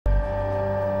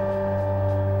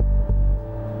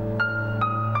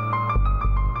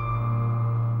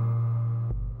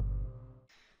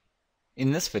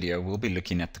In this video, we'll be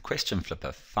looking at the question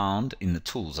flipper found in the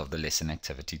tools of the Lesson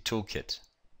Activity Toolkit.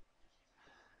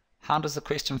 How does the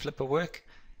question flipper work?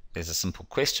 There's a simple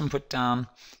question put down,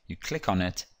 you click on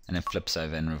it, and it flips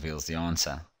over and reveals the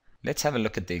answer. Let's have a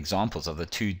look at the examples of the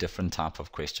two different types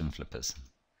of question flippers.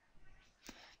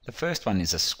 The first one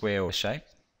is a square or shape.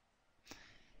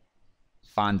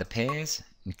 Find the pairs,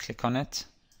 you click on it,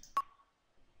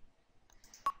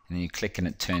 and then you click and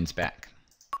it turns back.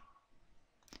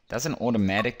 It doesn't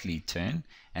automatically turn,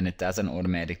 and it doesn't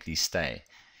automatically stay.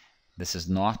 This is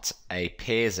not a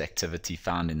pairs activity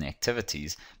found in the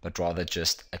activities, but rather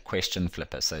just a question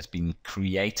flipper. So it's been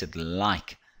created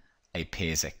like a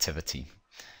pairs activity.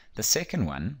 The second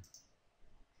one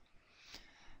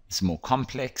is more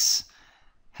complex.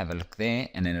 Have a look there,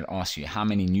 and then it asks you how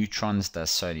many neutrons does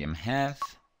sodium have.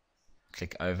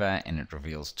 Click over and it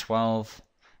reveals 12.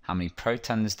 How many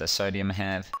protons does sodium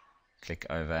have? Click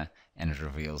over and it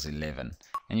reveals 11.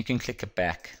 And you can click it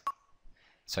back.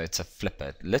 So it's a flipper.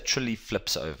 It literally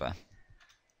flips over.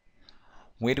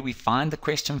 Where do we find the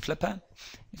question flipper?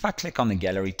 If I click on the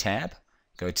Gallery tab,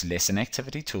 go to Lesson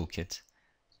Activity Toolkit,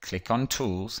 click on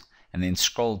Tools, and then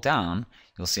scroll down,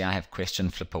 you'll see I have Question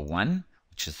Flipper 1,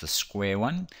 which is the square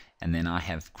one, and then I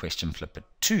have Question Flipper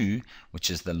 2,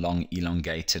 which is the long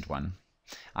elongated one.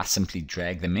 I simply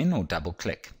drag them in or double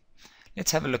click.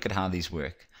 Let's have a look at how these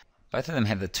work. Both of them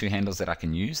have the two handles that I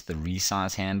can use, the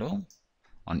resize handle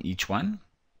on each one,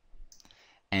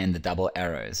 and the double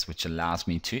arrows, which allows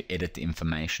me to edit the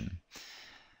information.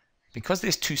 Because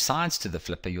there's two sides to the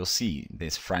flipper, you'll see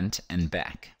there's front and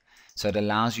back. So it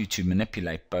allows you to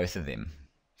manipulate both of them.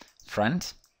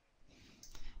 Front,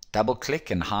 double click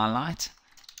and highlight.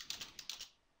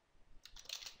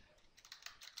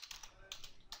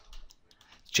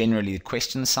 Generally the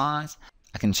question size.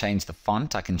 I can change the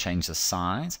font, I can change the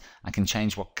size, I can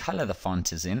change what color the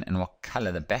font is in and what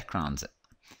color the background's in.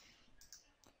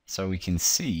 So we can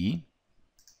see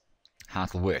how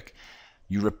it will work.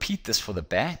 You repeat this for the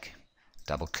back,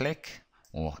 double click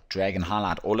or drag and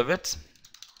highlight all of it.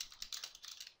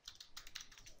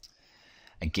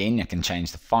 Again, I can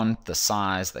change the font, the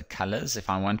size, the colors if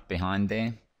I want behind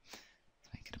there.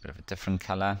 Make it a bit of a different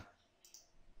color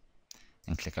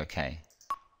and click OK.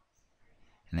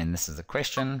 And then this is the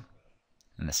question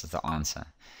and this is the answer.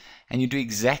 And you do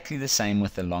exactly the same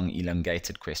with the long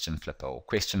elongated question flipper, or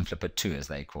question flipper 2 as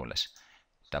they call it.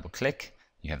 Double click,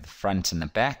 you have the front and the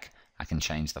back. I can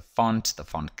change the font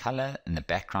color and the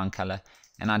background color,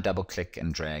 and I double click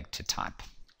and drag to type.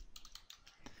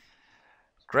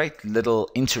 Great little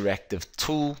interactive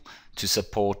tool to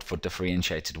support for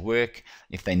differentiated work.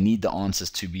 If they need the answers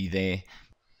to be there,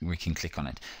 we can click on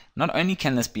it. Not only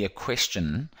can this be a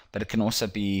question, but it can also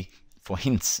be for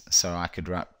hints. So I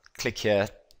could click here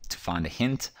to find a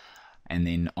hint, and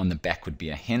then on the back would be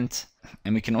a hint,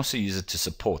 and we can also use it to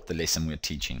support the lesson we're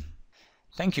teaching.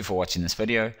 Thank you for watching this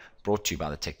video, brought to you by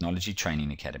the Technology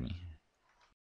Training Academy.